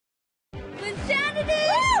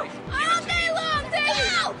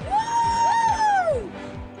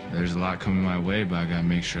lot coming my way, but I got to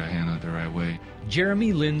make sure I handle it the right way.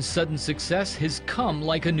 Jeremy Lin's sudden success has come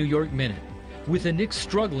like a New York minute. With the Knicks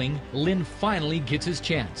struggling, Lin finally gets his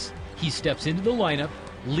chance. He steps into the lineup,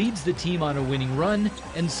 leads the team on a winning run,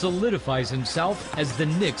 and solidifies himself as the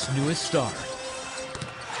Knicks' newest star.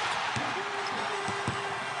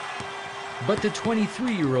 But the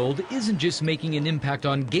 23-year-old isn't just making an impact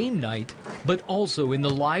on game night, but also in the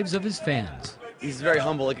lives of his fans. He's very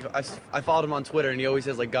humble. Like I followed him on Twitter, and he always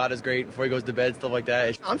says like God is great before he goes to bed, stuff like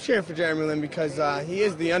that. I'm cheering for Jeremy Lin because he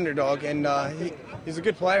is the underdog, and he's a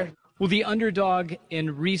good player. Well, the underdog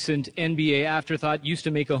and recent NBA afterthought used to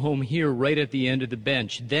make a home here right at the end of the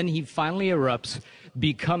bench. Then he finally erupts,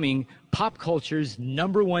 becoming pop culture's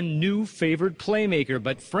 #1 new favorite playmaker.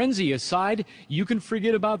 But frenzy aside, you can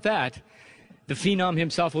forget about that. The Phenom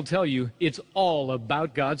himself will tell you it's all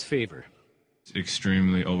about God's favor.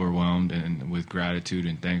 Extremely overwhelmed and with gratitude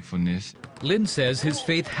and thankfulness. Lin says his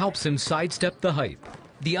faith helps him sidestep the hype.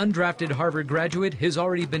 The undrafted Harvard graduate has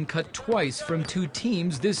already been cut twice from 2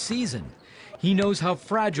 teams this season. He knows how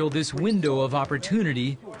fragile this window of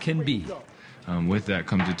opportunity can be. With that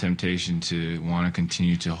comes a temptation to want to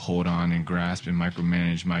continue to hold on and grasp and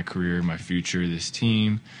micromanage my career, my future, this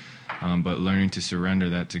team. But learning to surrender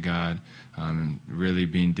that to God, and really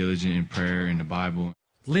being diligent in prayer and the Bible.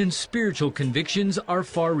 Lin's spiritual convictions are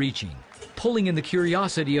far-reaching, pulling in the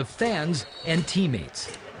curiosity of fans and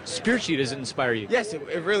teammates. Spiritually, does it inspire you? Yes,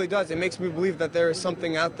 it really does. It makes me believe that there is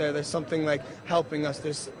something out there. There's something like helping us.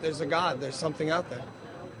 There's a God. There's something out there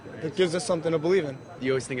that gives us something to believe in.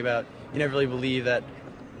 You always think about, you never really believe that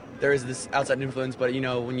there is this outside influence, but you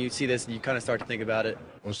know, when you see this, you kind of start to think about it.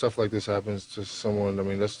 When stuff like this happens to someone, I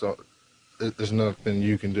mean, there's nothing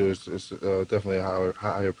you can do. It's definitely a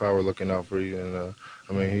higher power looking out for you. And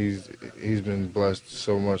I mean, he's been blessed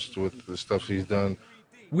so much with the stuff he's done.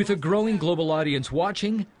 With a growing global audience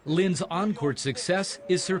watching, Lin's on-court success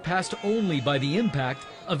is surpassed only by the impact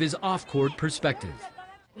of his off-court perspective.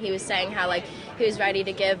 He was saying how like he was ready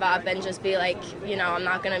to give up and just be like, you know, I'm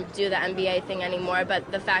not going to do the NBA thing anymore. But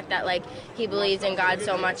the fact that like he believes in God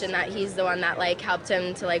so much and that he's the one that like helped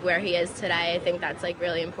him to like where he is today, I think that's like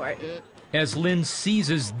really important. As Lin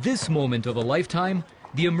seizes this moment of a lifetime,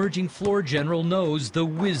 the emerging floor general knows the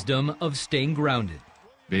wisdom of staying grounded.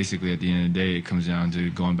 Basically, at the end of the day, it comes down to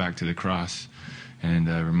going back to the cross and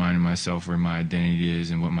reminding myself where my identity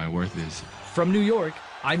is and what my worth is. From New York,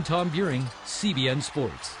 I'm Tom Buring, CBN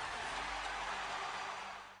Sports.